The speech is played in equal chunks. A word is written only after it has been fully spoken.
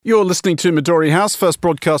You're listening to Midori House, first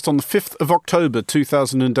broadcast on the 5th of October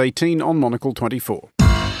 2018 on Monocle 24.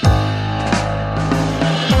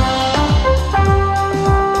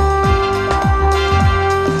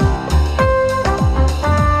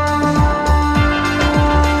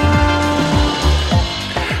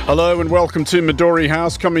 Hello and welcome to Midori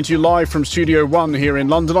House, coming to you live from Studio 1 here in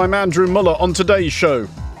London. I'm Andrew Muller. On today's show,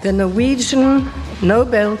 the Norwegian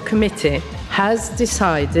Nobel Committee has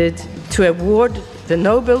decided to award the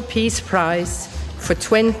Nobel Peace Prize for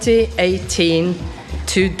 2018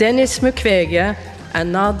 to Denis Mukwege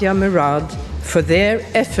and Nadia Murad for their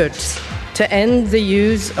efforts to end the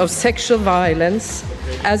use of sexual violence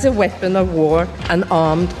as a weapon of war and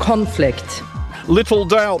armed conflict. Little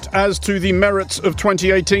doubt as to the merits of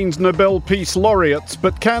 2018's Nobel Peace laureates,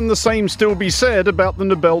 but can the same still be said about the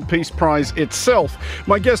Nobel Peace Prize itself?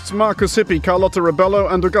 My guests Marcus Hippi, Carlotta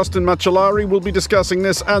Rebello and Augustin Macellari will be discussing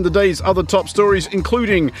this and the day's other top stories,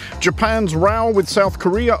 including Japan's row with South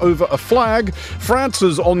Korea over a flag,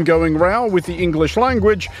 France's ongoing row with the English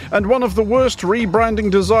language, and one of the worst rebranding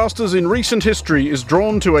disasters in recent history is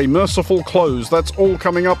drawn to a merciful close. That's all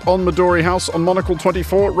coming up on Midori House on Monocle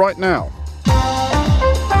 24 right now.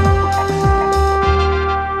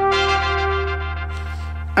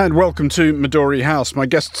 And welcome to Midori House. My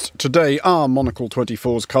guests today are Monocle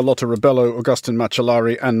 24's Carlotta Rebello, Augustin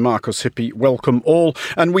Macellari and Marcus Hippi. Welcome all.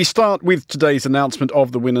 And we start with today's announcement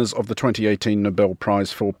of the winners of the 2018 Nobel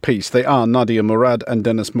Prize for Peace. They are Nadia Murad and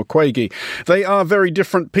Denis Mukwege. They are very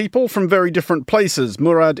different people from very different places.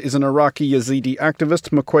 Murad is an Iraqi Yazidi activist,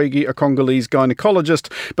 Mukwege a Congolese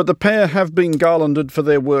gynecologist, but the pair have been garlanded for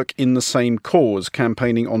their work in the same cause,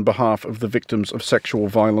 campaigning on behalf of the victims of sexual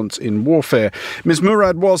violence in warfare. Ms.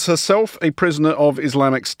 Murad was herself a prisoner of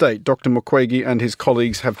Islamic State. Dr. Mukwege and his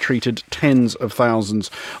colleagues have treated tens of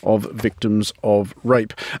thousands of victims of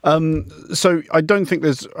rape. So I don't think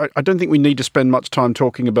we need to spend much time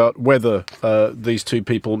talking about whether these two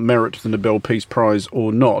people merit the Nobel Peace Prize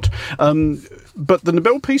or not. But the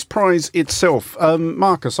Nobel Peace Prize itself,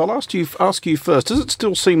 Marcus, I'll ask you first. Does it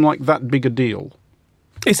still seem like that big a deal?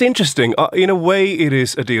 It's interesting. In a way, it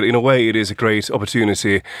is a deal. In a way, it is a great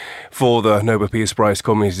opportunity for the Nobel Peace Prize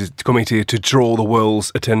committee to draw the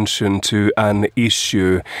world's attention to an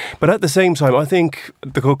issue. But at the same time, I think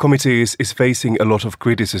the committee is facing a lot of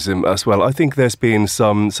criticism as well. I think there's been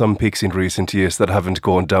some peaks in recent years that haven't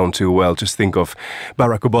gone down too well. Just think of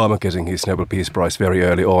Barack Obama getting his Nobel Peace Prize very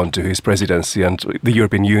early on to his presidency, and the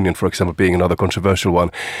European Union, for example, being another controversial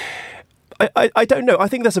one. I don't know. I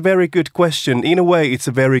think that's a very good question. In a way, it's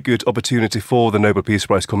a very good opportunity for the Nobel Peace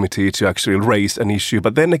Prize Committee to actually raise an issue.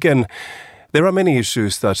 But then again, there are many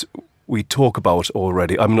issues that we talk about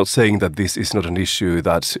already. I'm not saying that this is not an issue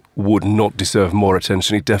that would not deserve more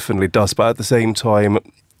attention. It definitely does. But at the same time,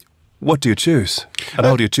 what do you choose? And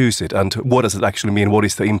how do you choose it? And what does it actually mean? What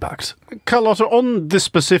is the impact? Carlotta, on this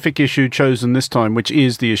specific issue chosen this time, which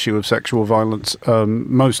is the issue of sexual violence,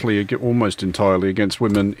 mostly, almost entirely against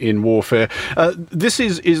women in warfare, this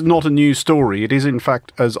is not a new story. It is, in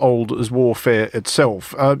fact, as old as warfare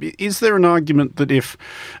itself. Is there an argument that if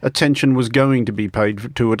attention was going to be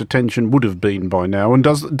paid to it, attention would have been by now? And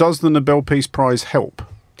does the Nobel Peace Prize help?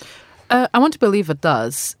 I want to believe it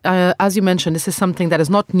does. As you mentioned, this is something that is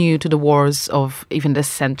not new to the wars of even this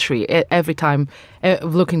century. Every time,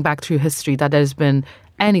 looking back through history, that there's been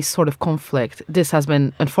any sort of conflict, this has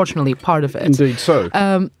been, unfortunately, part of it. Indeed so.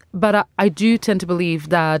 But I do tend to believe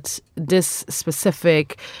that this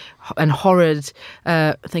specific and horrid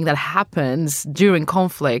thing that happens during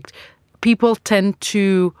conflict, people tend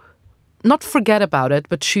to not forget about it,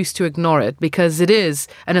 but choose to ignore it, because it is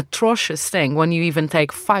an atrocious thing when you even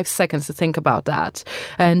take 5 seconds to think about that,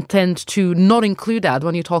 and tend to not include that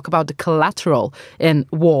when you talk about the collateral in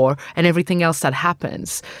war and everything else that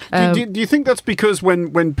happens. Do you think that's because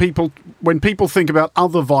when people think about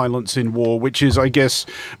other violence in war, which is, I guess,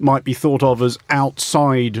 might be thought of as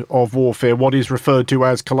outside of warfare, what is referred to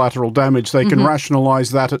as collateral damage, they can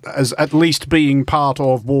rationalise that as at least being part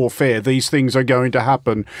of warfare? These things are going to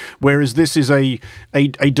happen, whereas this is a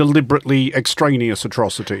deliberately extraneous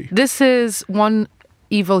atrocity. This is one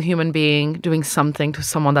evil human being doing something to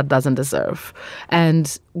someone that doesn't deserve.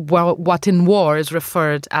 And what in war is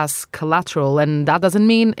referred as collateral, and that doesn't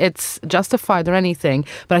mean it's justified or anything,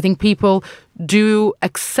 but I think people do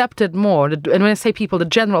accept it more. And when I say people, the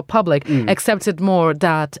general public accepts it more,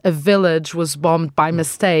 that a village was bombed by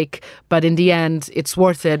mistake, but in the end it's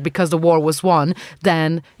worth it because the war was won,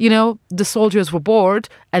 then, you know, the soldiers were bored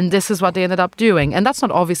and this is what they ended up doing. And that's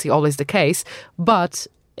not obviously always the case, but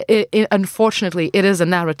unfortunately, it is a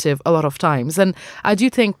narrative a lot of times. And I do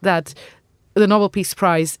think that the Nobel Peace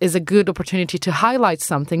Prize is a good opportunity to highlight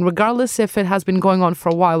something, regardless if it has been going on for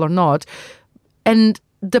a while or not. And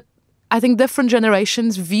I think different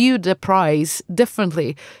generations view the prize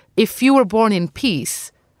differently. If you were born in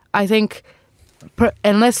peace, I think,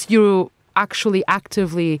 unless you actually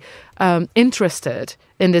actively interested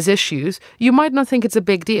in these issues, you might not think it's a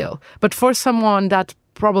big deal. But for someone that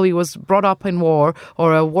probably was brought up in war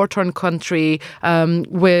or a war-torn country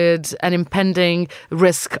with an impending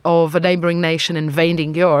risk of a neighboring nation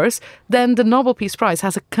invading yours, then the Nobel Peace Prize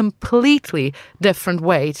has a completely different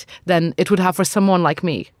weight than it would have for someone like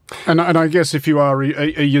me. And I guess if you are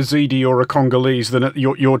a Yazidi or a Congolese, then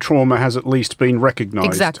your trauma has at least been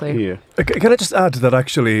recognised here. Can I just add that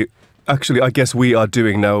actually, I guess we are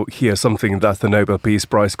doing now here something that the Nobel Peace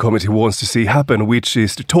Prize Committee wants to see happen, which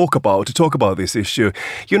is to talk about this issue.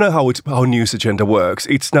 You know how news agenda works.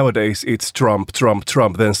 Nowadays it's Trump,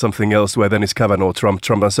 then something else, where then it's Kavanaugh, Trump,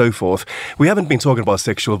 and so forth. We haven't been talking about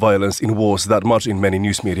sexual violence in wars that much in many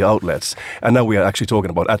news media outlets, and now we are actually talking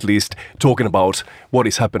about what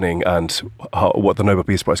is happening and what the Nobel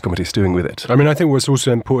Peace Prize Committee is doing with it. I mean, I think what's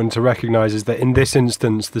also important to recognise is that in this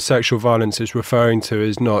instance, the sexual violence it's referring to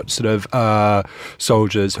is not sort of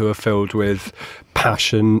soldiers who are filled with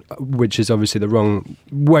passion, which is obviously the wrong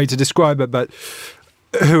way to describe it, but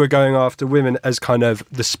who are going after women as kind of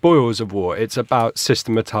the spoils of war. It's about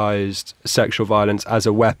systematised sexual violence as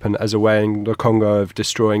a weapon, as a way in the Congo of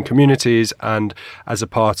destroying communities and as a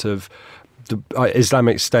part of the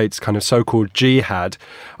Islamic State's kind of so-called jihad.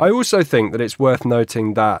 I also think that it's worth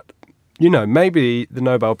noting that, you know, maybe the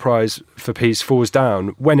Nobel Prize for Peace falls down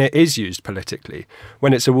when it is used politically,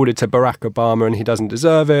 when it's awarded to Barack Obama and he doesn't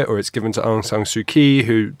deserve it, or it's given to Aung San Suu Kyi,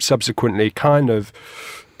 who subsequently kind of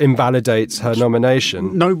invalidates her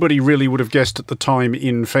nomination. Nobody really would have guessed at the time,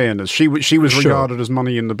 in fairness. She was regarded as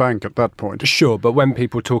money in the bank at that point. Sure, but when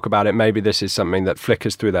people talk about it, maybe this is something that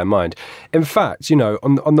flickers through their mind. In fact, you know,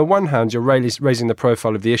 on the one hand, you're raising the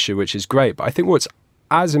profile of the issue, which is great, but I think what's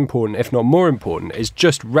as important, if not more important, is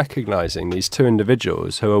just recognising these two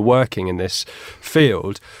individuals who are working in this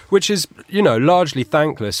field, which is, you know, largely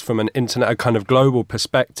thankless from an a kind of global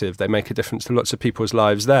perspective. They make a difference to lots of people's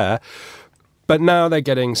lives there. But now they're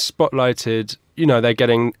getting spotlighted, you know, they're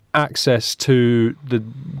getting access to the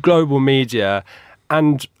global media,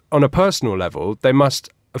 and on a personal level, they must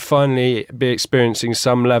finally be experiencing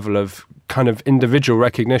some level of kind of individual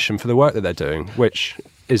recognition for the work that they're doing, which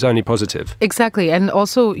is only positive. Exactly. And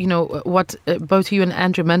also, you know, what both you and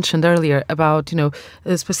Andrew mentioned earlier about, you know,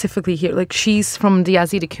 specifically here, like she's from the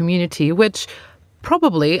Yazidi community, which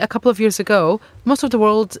probably a couple of years ago, most of the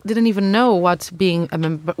world didn't even know what being a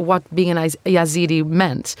Yazidi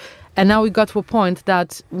meant. And now we got to a point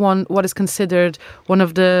that what is considered one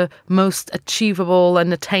of the most achievable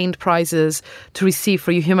and attained prizes to receive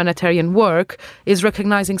for your humanitarian work is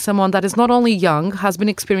recognizing someone that is not only young, has been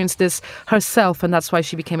experienced this herself, and that's why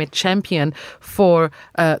she became a champion for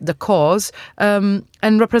the cause, and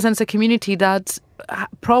represents a community that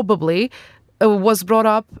probably was brought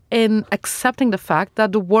up in accepting the fact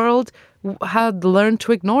that the world had learned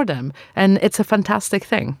to ignore them. And it's a fantastic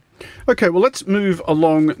thing. OK, well, let's move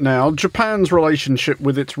along now. Japan's relationship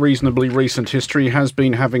with its reasonably recent history has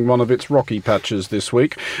been having one of its rocky patches this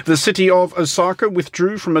week. The city of Osaka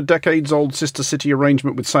withdrew from a decades-old sister city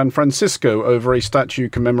arrangement with San Francisco over a statue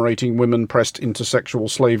commemorating women pressed into sexual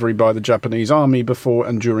slavery by the Japanese army before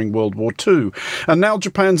and during World War II. And now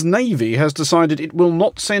Japan's navy has decided it will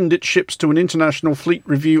not send its ships to an international fleet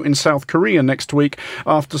review in South Korea next week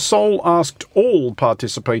after Seoul asked all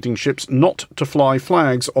participating ships not to fly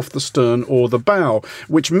flags off the stern or the bow,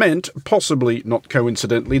 which meant, possibly not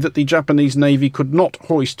coincidentally, that the Japanese Navy could not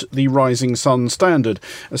hoist the Rising Sun standard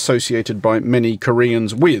associated by many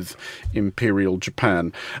Koreans with Imperial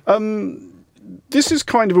Japan. This is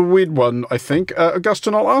kind of a weird one, I think.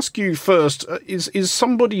 Augustine, I'll ask you first. Is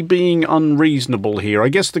somebody being unreasonable here? I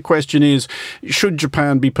guess the question is, should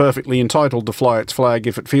Japan be perfectly entitled to fly its flag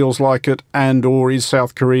if it feels like it? And or is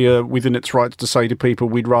South Korea within its rights to say to people,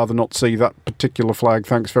 we'd rather not see that particular flag,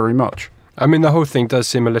 thanks very much? I mean, the whole thing does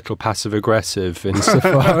seem a little passive-aggressive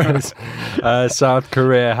insofar as South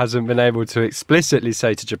Korea hasn't been able to explicitly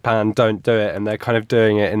say to Japan, don't do it, and they're kind of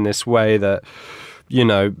doing it in this way that, you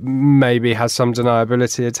know, maybe has some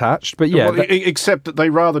deniability attached. But yeah. Well, except that they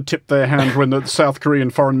rather tipped their hand when the South Korean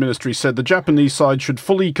Foreign Ministry said the Japanese side should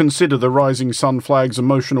fully consider the Rising Sun flag's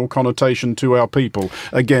emotional connotation to our people.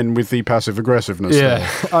 Again, with the passive aggressiveness. Yeah,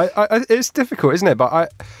 it's difficult, isn't it?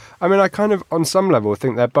 But I mean, I kind of, on some level,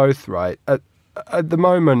 think they're both right. at the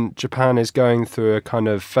moment, Japan is going through a kind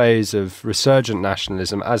of phase of resurgent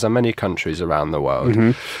nationalism, as are many countries around the world.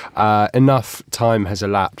 Enough time has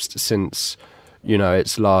elapsed since,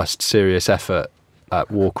 its last serious effort at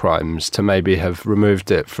war crimes to maybe have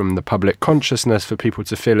removed it from the public consciousness for people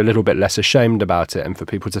to feel a little bit less ashamed about it and for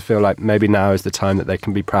people to feel like maybe now is the time that they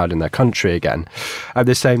can be proud in their country again. At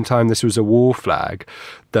the same time, this was a war flag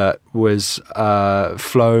that was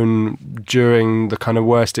flown during the kind of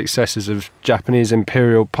worst excesses of Japanese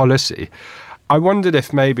imperial policy. I wondered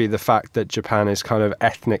if maybe the fact that Japan is kind of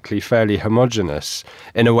ethnically fairly homogenous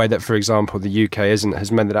in a way that, for example, the UK isn't, has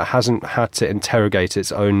meant that it hasn't had to interrogate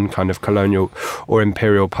its own kind of colonial or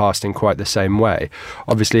imperial past in quite the same way.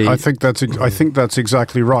 Obviously, I think that's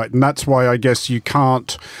exactly right, and that's why I guess you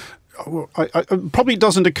can't. It probably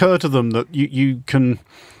doesn't occur to them that you can.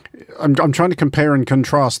 I'm trying to compare and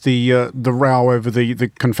contrast the row over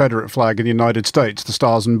the Confederate flag in the United States, the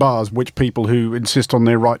stars and bars, which people who insist on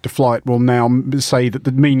their right to fly it will now say that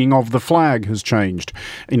the meaning of the flag has changed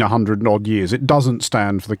in 100 odd years. It doesn't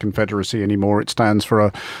stand for the Confederacy anymore. It stands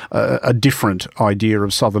for a different idea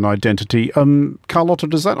of Southern identity. Carlotta,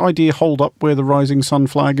 does that idea hold up where the Rising Sun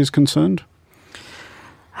flag is concerned?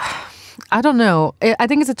 I don't know. I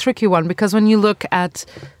think it's a tricky one because when you look at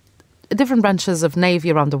different branches of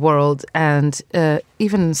Navy around the world and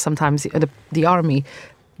even sometimes the Army,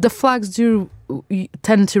 the flags do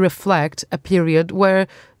tend to reflect a period where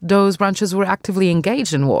those branches were actively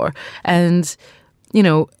engaged in war. And,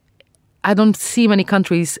 I don't see many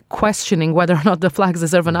countries questioning whether or not the flags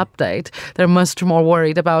deserve an update. They're much more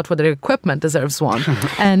worried about whether their equipment deserves one.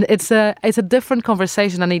 And it's a different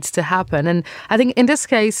conversation that needs to happen. And I think in this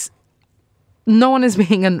case, no one is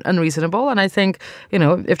being unreasonable. And I think,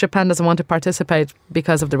 if Japan doesn't want to participate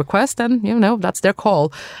because of the request, then, that's their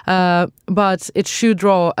call. But it should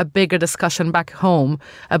draw a bigger discussion back home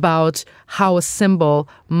about how a symbol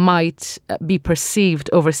might be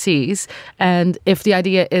perceived overseas. And if the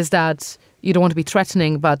idea is that you don't want to be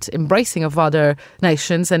threatening but embracing of other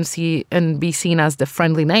nations and be seen as the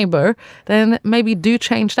friendly neighbour, then maybe do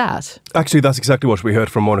change that. Actually, that's exactly what we heard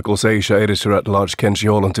from Monocle's Asia editor-at-large Kenji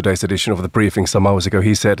Hall on today's edition of The Briefing some hours ago.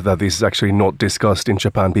 He said that this is actually not discussed in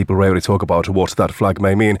Japan. People rarely talk about what that flag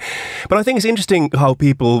may mean. But I think it's interesting how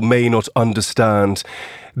people may not understand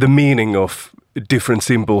the meaning of different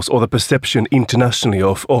symbols or the perception internationally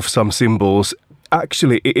of some symbols.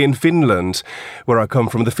 Actually, in Finland, where I come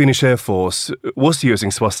from, the Finnish Air Force was using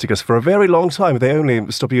swastikas for a very long time. They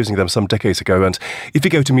only stopped using them some decades ago. And if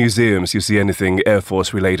you go to museums, you see anything Air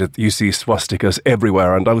Force related, you see swastikas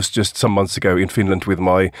everywhere. And I was just some months ago in Finland with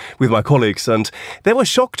my colleagues, and they were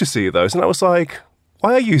shocked to see those. And I was like,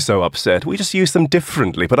 why are you so upset? We just use them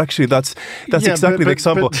differently. But actually, that's exactly the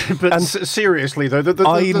example. But seriously, though,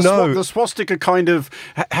 the swastika kind of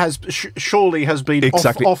surely has been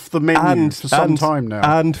exactly off the menu for some time now.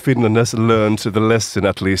 And Finland has learned the lesson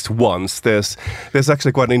at least once. There's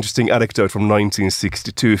actually quite an interesting anecdote from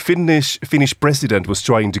 1962. Finnish president was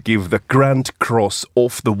trying to give the Grand Cross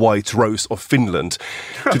of the White Rose of Finland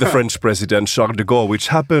to the French president Charles de Gaulle, which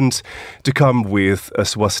happened to come with a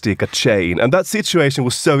swastika chain. And that situation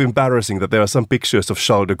was so embarrassing that there are some pictures of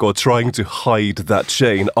Charles de Gaulle trying to hide that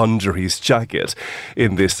chain under his jacket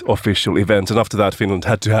in this official event. And after that, Finland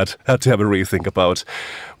had to have a rethink about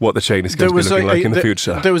what the chain is going to be looking like in the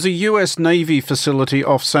future. There was a US Navy facility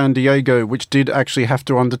off San Diego which did actually have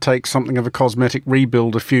to undertake something of a cosmetic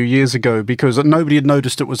rebuild a few years ago because nobody had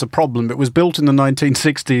noticed it was a problem. It was built in the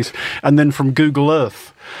 1960s and then from Google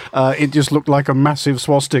Earth, it just looked like a massive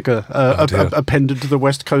swastika appended to the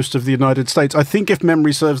west coast of the United States. I think, if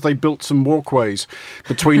memory serves, they built some walkways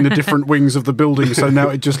between the different wings of the building, so now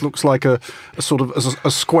it just looks like a sort of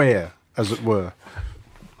a square, as it were.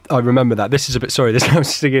 I remember that. This is a bit sorry.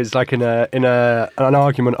 This is like in an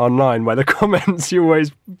argument online where the comments you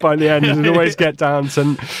always by the end and always get down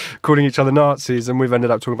to calling each other Nazis, and we've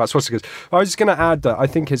ended up talking about swastikas. I was just going to add that I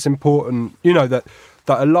think it's important,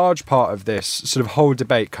 that a large part of this sort of whole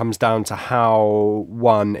debate comes down to how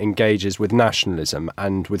one engages with nationalism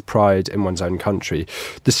and with pride in one's own country.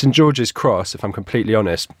 The St. George's Cross, if I'm completely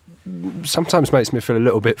honest, sometimes makes me feel a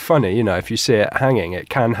little bit funny. If you see it hanging, it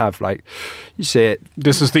can have you see it.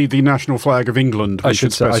 This is the national flag of England, we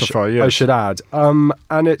should specify, yes. I should add.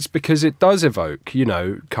 And it's because it does evoke,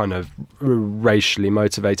 kind of racially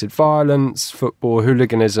motivated violence, football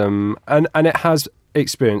hooliganism, and it has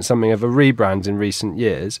experienced something of a rebrand in recent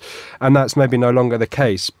years, and that's maybe no longer the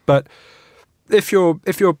case. But if you're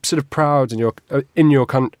sort of proud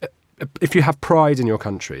if you have pride in your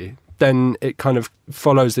country, then it kind of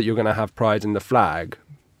follows that you're going to have pride in the flag.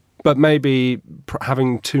 But maybe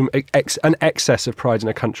having an excess of pride in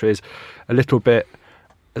a country is a little bit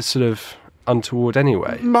sort of untoward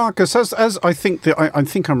anyway. Marcus, as I think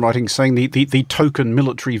I'm right in saying the token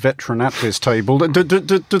military veteran at this table,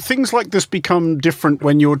 do things like this become different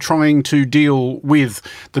when you're trying to deal with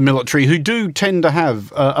the military, who do tend to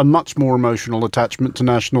have a much more emotional attachment to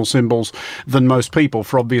national symbols than most people,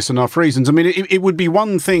 for obvious enough reasons? I mean, it would be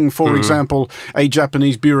one thing, for example, a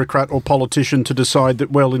Japanese bureaucrat or politician to decide that,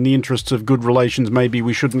 well, in the interests of good relations, maybe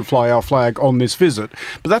we shouldn't fly our flag on this visit.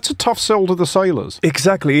 But that's a tough sell to the sailors.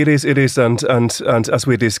 Exactly, it is. And as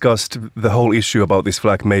we discussed, the whole issue about this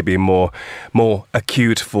flag may be more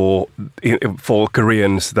acute for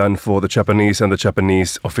Koreans than for the Japanese, and the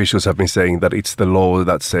Japanese officials have been saying that it's the law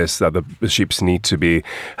that says that the ships need to be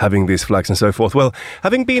having these flags and so forth. Well,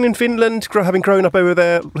 having been in Finland, having grown up over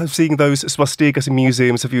there, seeing those swastikas in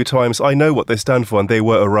museums a few times, I know what they stand for, and they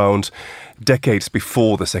were around decades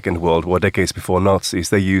before the Second World War, decades before Nazis.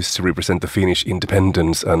 They used to represent the Finnish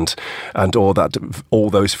independence and all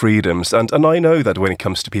those freedoms. And I know that when it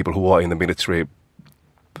comes to people who are in the military,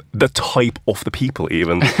 the type of the people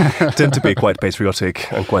even tend to be quite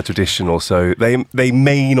patriotic and quite traditional. So they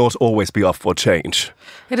may not always be up for change.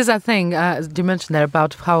 It is that thing, as you mentioned there,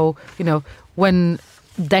 about how, when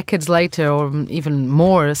decades later, or even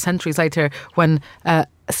more centuries later, when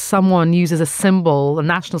someone uses a symbol, a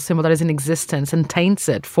national symbol that is in existence, and taints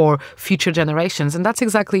it for future generations. And that's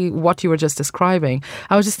exactly what you were just describing.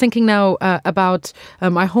 I was just thinking now about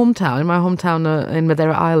my hometown in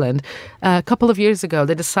Madeira Island. A couple of years ago,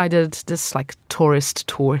 they decided, this tourist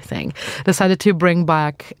tour thing, decided to bring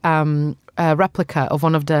back a replica of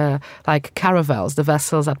one of the caravels, the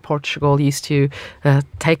vessels that Portugal used to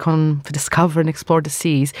take on to discover and explore the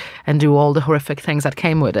seas and do all the horrific things that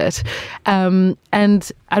came with it.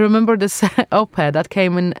 And I remember this op-ed that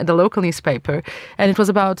came in the local newspaper, and it was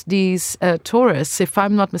about these tourists, if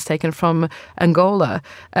I'm not mistaken, from Angola,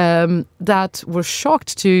 that were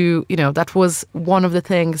shocked to, that was one of the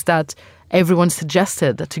things that everyone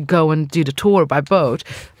suggested, to go and do the tour by boat,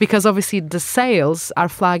 because obviously the sails are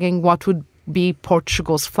flagging what would be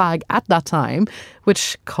Portugal's flag at that time,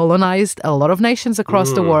 which colonized a lot of nations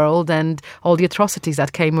across the world and all the atrocities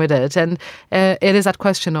that came with it. And it is that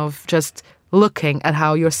question of just looking at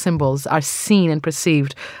how your symbols are seen and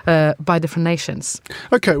perceived by different nations.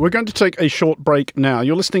 OK, we're going to take a short break now.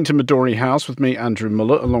 You're listening to Midori House with me, Andrew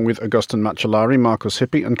Muller, along with Augustin Macellari, Marcus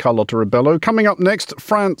Hippi and Carlotta Rebello. Coming up next,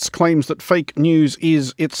 France claims that fake news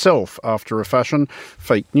is itself, after a fashion,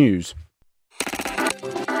 fake news.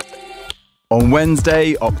 On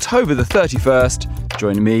Wednesday, October the 31st,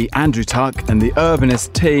 join me, Andrew Tuck, and the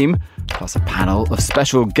Urbanist team, plus a panel of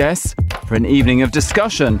special guests for an evening of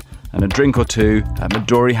discussion and a drink or two at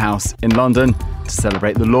Midori House in London to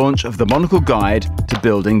celebrate the launch of the Monocle Guide to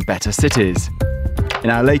Building Better Cities. In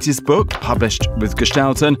our latest book, published with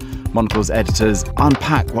Gestalten, Monocle's editors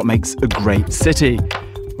unpack what makes a great city.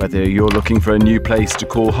 Whether you're looking for a new place to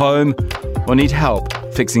call home or need help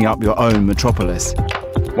fixing up your own metropolis,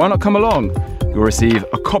 why not come along? You'll receive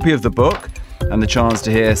a copy of the book and the chance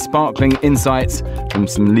to hear sparkling insights from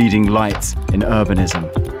some leading lights in urbanism.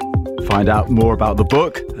 Find out more about the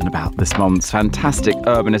book and about this month's fantastic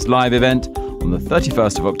Urbanist live event on the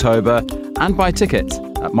 31st of October, and buy tickets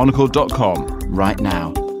at monocle.com right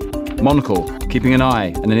now. Monocle, keeping an eye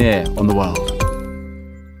and an ear on the world.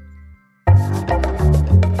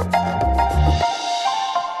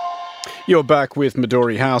 You're back with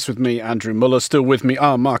Midori House with me, Andrew Muller. Still with me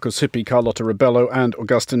are Marcus Hippi, Carlotta Rebello and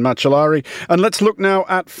Augustin Macellari. And let's look now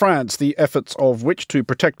at France, the efforts of which to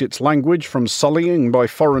protect its language from sullying by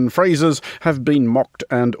foreign phrases have been mocked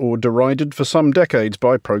and or derided for some decades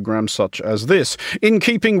by programmes such as this. In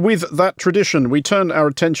keeping with that tradition, we turn our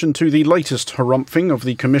attention to the latest harumphing of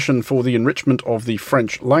the Commission for the Enrichment of the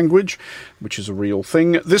French Language, which is a real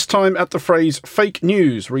thing, this time at the phrase fake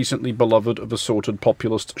news, recently beloved of assorted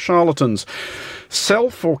populist charlatans.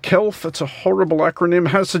 SELF, or KELF, it's a horrible acronym,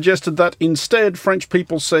 has suggested that instead French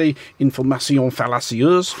people say information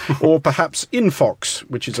fallacieuse, or perhaps infox,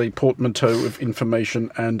 which is a portmanteau of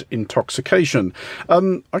information and intoxication.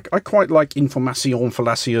 I quite like information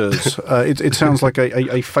fallacieuse. It sounds like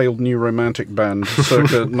a failed new romantic band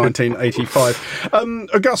circa 1985.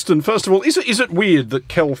 Augustin, first of all, is it weird that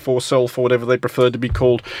KELF or SELF, or whatever they prefer to be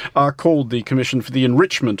called, are called the Commission for the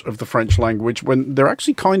Enrichment of the French Language when they're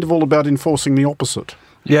actually kind of all about enforcing the opposite?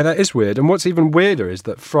 Yeah, that is weird. And what's even weirder is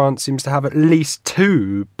that France seems to have at least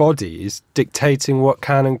 2 bodies dictating what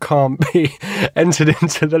can and can't be entered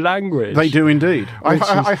into the language. They do indeed.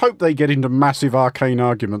 I hope they get into massive arcane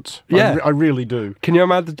arguments. Yeah. I really do. Can you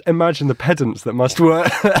imagine the pedants that must work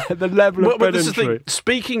at the level of But this is the pedantry? thing.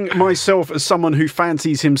 Speaking myself as someone who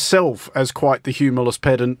fancies himself as quite the humorless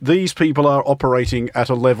pedant, these people are operating at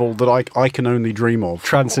a level that I can only dream of.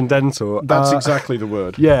 Transcendental. That's exactly the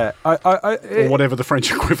word. Yeah. Or whatever the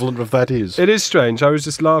French equivalent of that is. It is strange. I was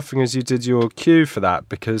just laughing as you did your cue for that,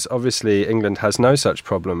 because obviously England has no such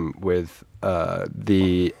problem with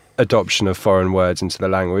the adoption of foreign words into the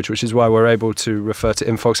language, which is why we're able to refer to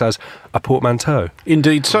Infox as a portmanteau.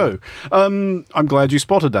 Indeed so. I'm glad you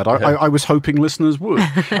spotted that. I was hoping listeners would.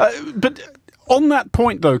 But on that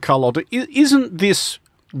point, though, Carlotta, isn't this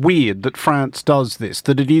weird that France does this,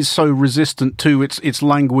 that it is so resistant to its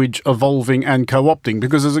language evolving and co-opting?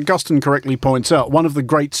 Because as Augustine correctly points out, one of the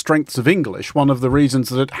great strengths of English, one of the reasons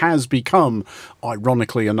that it has become,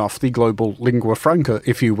 ironically enough, the global lingua franca,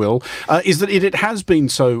 if you will, is that it has been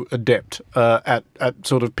so adept at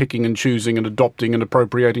sort of picking and choosing and adopting and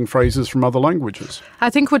appropriating phrases from other languages. I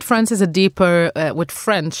think with French is a deeper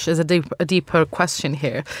question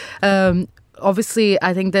here. Obviously,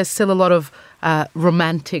 I think there's still a lot of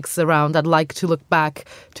romantics around that like to look back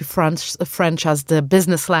to French as the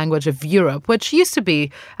business language of Europe, which used to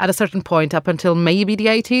be at a certain point up until maybe the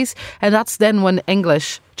 80s. And that's then when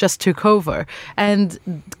English just took over. And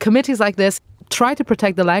committees like this try to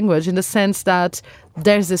protect the language in the sense that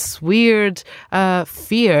there's this weird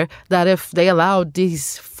fear that if they allow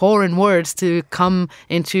these foreign words to come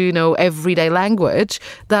into, everyday language,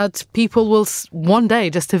 that people will one day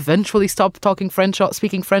just eventually stop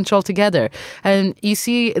speaking French altogether. And you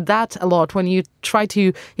see that a lot when you try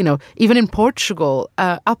to, even in Portugal,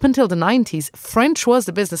 up until the 90s, French was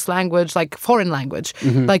the business language, like foreign language.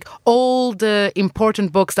 Mm-hmm. Like all the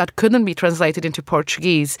important books that couldn't be translated into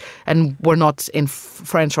Portuguese and were not in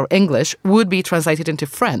French or English would be translated into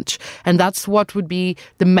French. And that's what would be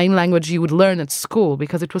the main language you would learn at school,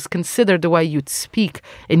 because it was considered the way you'd speak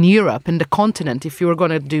in Europe, in the continent, if you were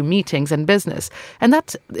going to do meetings and business. And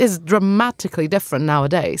that is dramatically different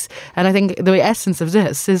nowadays. And I think the essence of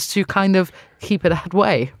this is to kind of keep it that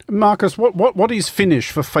way. Marcus, what is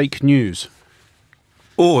Finnish for fake news?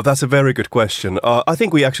 Oh, that's a very good question. I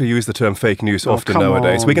think we actually use the term fake news often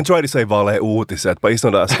nowadays. On. We can try to say valeuutiset, but it's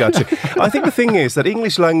not as catchy. I think the thing is that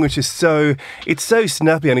English language is so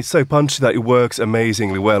snappy and it's so punchy that it works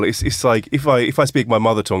amazingly well. It's like if I speak my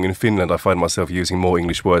mother tongue in Finland, I find myself using more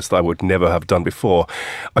English words that I would never have done before.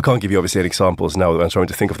 I can't give you obviously any examples now that I'm trying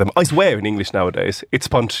to think of them. I swear in English nowadays, it's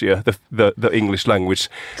punchier. The English language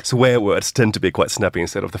swear words tend to be quite snappy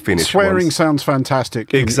instead of the Finnish Swearing ones. sounds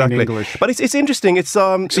fantastic in English. But it's interesting. It's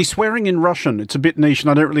See, swearing in Russian, it's a bit niche,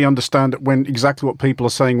 and I don't really understand exactly what people are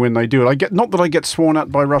saying when they do it. Not that I get sworn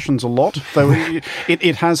at by Russians a lot, though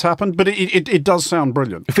it has happened, but it does sound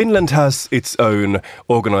brilliant. Finland has its own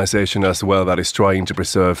organisation as well that is trying to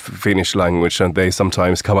preserve Finnish language, and they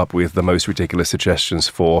sometimes come up with the most ridiculous suggestions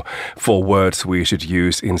for words we should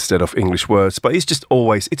use instead of English words. But it's just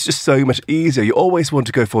so much easier. You always want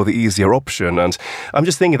to go for the easier option, and I'm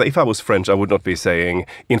just thinking that if I was French, I would not be saying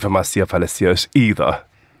informatia fallacious either.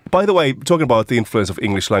 By the way, talking about the influence of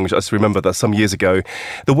English language, I just remember that some years ago,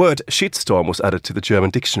 the word shitstorm was added to the German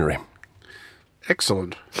dictionary.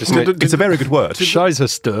 Excellent. It's a very good word.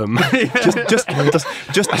 Scheissersturm.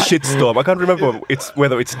 just shitstorm. I can't remember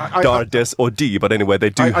whether it's Dardes or D, but anyway, they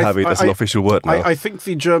do have it as an official word now. I think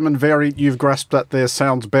the German variant you've grasped that there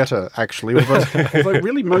sounds better, actually. Although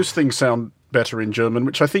really most things sound better in German,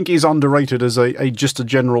 which I think is underrated as just a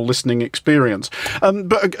general listening experience.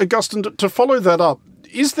 But Augustine, to follow that up,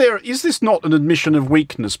 is this not an admission of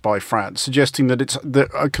weakness by France, suggesting that it's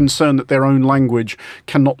a concern that their own language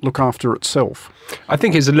cannot look after itself? I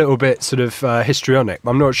think it's a little bit sort of histrionic.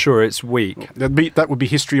 I'm not sure it's weak. That would be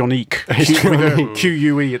histrionique.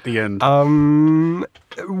 QUE at the end.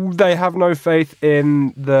 They have no faith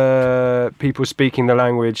in the people speaking the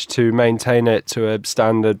language to maintain it to a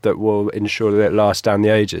standard that will ensure that it lasts down the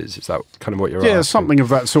ages. Is that kind of what you're asking? Yeah, something of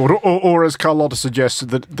that sort. Or as Carlotta suggested,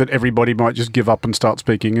 that everybody might just give up and start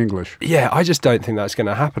speaking English. Yeah, I just don't think that's going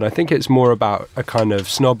to happen. I think it's more about a kind of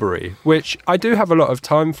snobbery, which I do have a lot of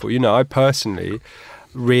time for. I personally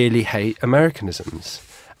really hate Americanisms.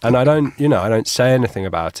 And I don't say anything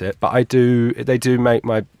about it, but they do make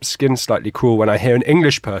my skin slightly crawl when I hear an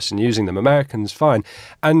English person using them. Americans, fine.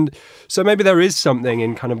 And so maybe there is something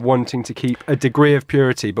in kind of wanting to keep a degree of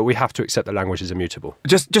purity, but we have to accept that language is immutable.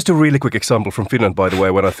 Just a really quick example from Finland, by the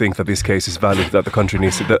way, when I think that this case is valid, that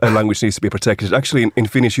the language needs to be protected. Actually, in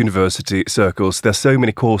Finnish university circles, there's so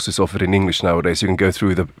many courses offered in English nowadays. You can go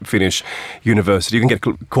through the Finnish university, you can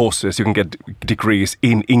get courses, you can get degrees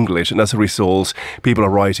in English, and as a result, people are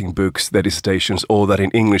writing books, their dissertations, all that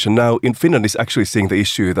in English. And now in Finland is actually seeing the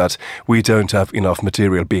issue that we don't have enough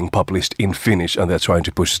material being published in Finnish, and they're trying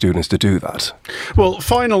to push students to do that. Well,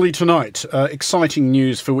 finally tonight, exciting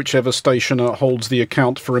news for whichever stationer holds the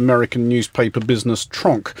account for American newspaper business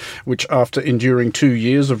Tronc, which after enduring 2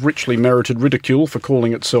 years of richly merited ridicule for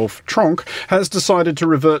calling itself Tronc, has decided to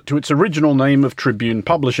revert to its original name of Tribune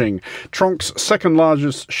Publishing. Tronc's second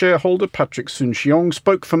largest shareholder, Patrick Soon-Shiong,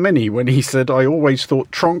 spoke for many when he said, "I always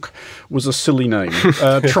thought Tronc was a silly name."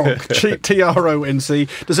 Tronc, T-R-O-N-C.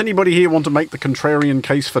 Does anybody here want to make the contrarian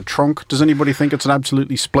case for Tronc? Does anybody think it's an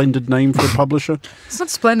absolutely splendid name for a publisher? It's not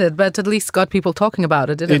splendid, but at least got people talking about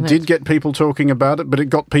it, didn't it? It did get people talking about it, but it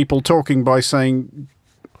got people talking by saying...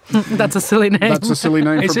 That's a silly name. That's a silly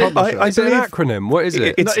name for a publisher. Is it an acronym? What is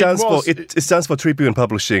it? It stands for Tribune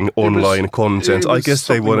Publishing Online Content. I guess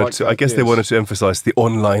they wanted to emphasize the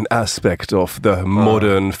online aspect of the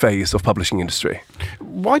modern phase of publishing industry.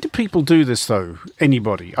 Why do people do this, though?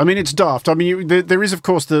 Anybody? I mean, it's daft. I mean, there is, of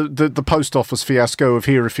course, the post office fiasco of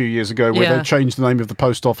here a few years ago, where they changed the name of the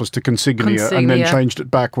post office to Consignia and then changed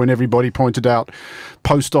it back when everybody pointed out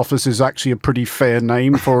post office is actually a pretty fair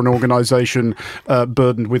name for an organisation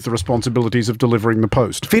burdened with the responsibilities of delivering the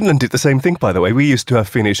post. Finland did the same thing, by the way. We used to have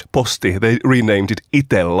Finnish Posti. They renamed it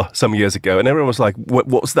Itella some years ago, and everyone was like,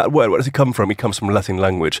 what's that word? Where does it come from? It comes from Latin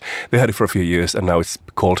language. They had it for a few years, and now it's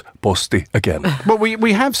called Posti again. But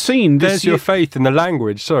we have seen this. There's your faith in the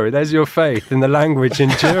language. Sorry, there's your faith in the language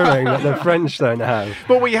enduring that the French don't have.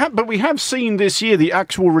 But we have seen this year the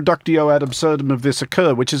actual reductio ad absurdum of this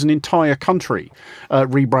occur, which is an entire country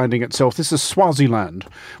rebranding itself. This is Swaziland,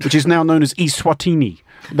 which is now known as Eswatini.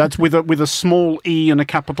 That's with a small E and a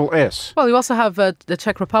capital S. Well, you also have the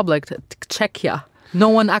Czech Republic, Czechia. No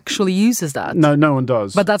one actually uses that. No one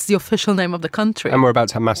does. But that's the official name of the country. And we're about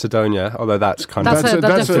to have Macedonia, although that's kind of...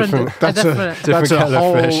 That's a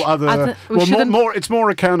whole other... It's more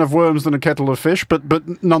a can of worms than a kettle of fish,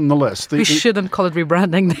 but nonetheless... We shouldn't call it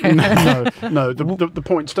rebranding there. No, the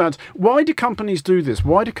point stands. Why do companies do this?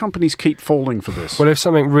 Why do companies keep falling for this? Well, if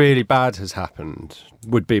something really bad has happened,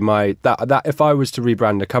 would be that if I was to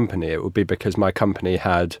rebrand a company, it would be because my company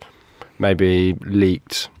had maybe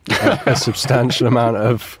leaked a substantial amount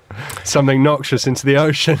of something noxious into the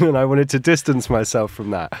ocean, and I wanted to distance myself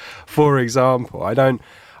from that. For example, I don't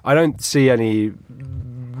see any...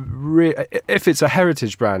 if it's a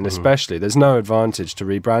heritage brand especially, there's no advantage to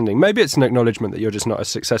rebranding. Maybe it's an acknowledgement that you're just not as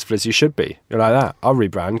successful as you should be. You're like that. I'll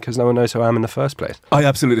rebrand because no one knows who I am in the first place. I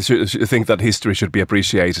absolutely think that history should be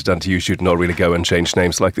appreciated and you should not really go and change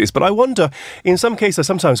names like this. But I wonder, in some cases, I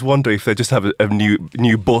sometimes wonder if they just have a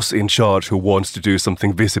new boss in charge who wants to do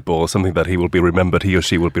something visible, something that he or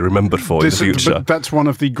she will be remembered for in the future. But that's one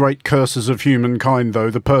of the great curses of humankind,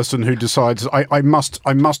 though, the person who decides, I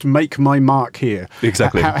must make my mark here.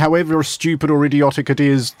 Exactly. However stupid or idiotic it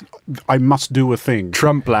is, I must do a thing.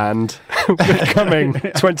 Trumpland coming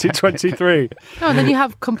 2023. No, and then you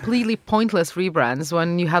have completely pointless rebrands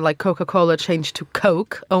when you had like Coca-Cola changed to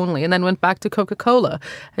Coke only and then went back to Coca-Cola.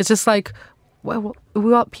 It's just like, well,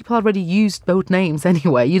 people already used both names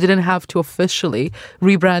anyway. You didn't have to officially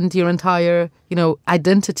rebrand your entire,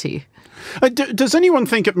 identity. Does anyone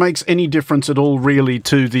think it makes any difference at all, really,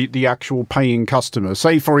 to the actual paying customer?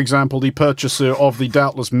 Say, for example, the purchaser of the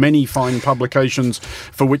doubtless many fine publications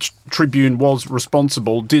for which Tribune was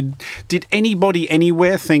responsible. Did anybody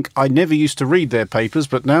anywhere think, I never used to read their papers,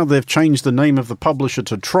 but now they've changed the name of the publisher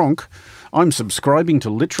to Tronc, I'm subscribing to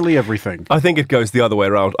literally everything? I think it goes the other way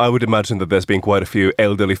around. I would imagine that there's been quite a few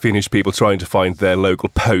elderly Finnish people trying to find their local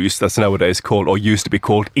post that's nowadays called, or used to be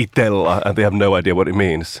called, Itella, and they have no idea what it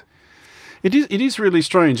means. It is really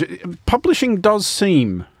strange. Publishing does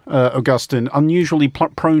seem, Augustine, unusually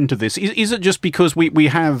prone to this. Is it just because we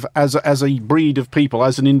have, as a breed of people,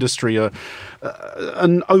 as an industry,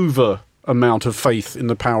 an over amount of faith in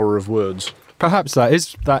the power of words? Perhaps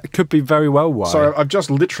that could be very well why. So I've just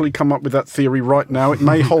literally come up with that theory right now. It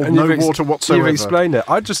may hold no water whatsoever. You've explained it.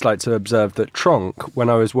 I'd just like to observe that Tronc, when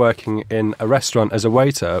I was working in a restaurant as a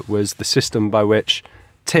waiter, was the system by which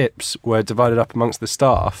tips were divided up amongst the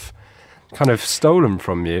staff, kind of stolen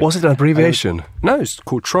from you. Was it an abbreviation? No, it's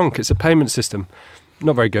called Tronc. It's a payment system.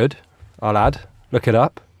 Not very good, I'll add. Look it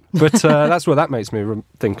up. But that's what that makes me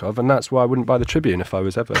think of, and that's why I wouldn't buy the Tribune if I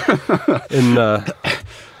was ever in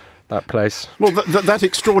that place. Well, that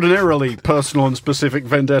extraordinarily personal and specific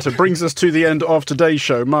vendetta brings us to the end of today's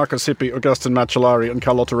show. Marcus Hippi, Augustin Macellari and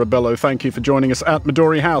Carlotta Rebello, thank you for joining us at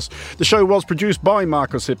Midori House. The show was produced by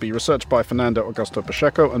Marcus Hippi, researched by Fernando Augusto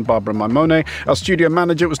Pacheco and Barbara Maimone. Our studio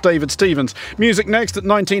manager was David Stevens. Music next at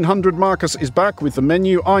 1900. Marcus is back with The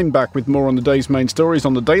Menu. I'm back with more on the day's main stories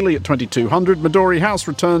on the Daily at 2200. Midori House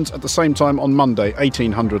returns at the same time on Monday,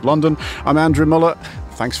 1800 London. I'm Andrew Muller.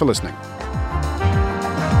 Thanks for listening.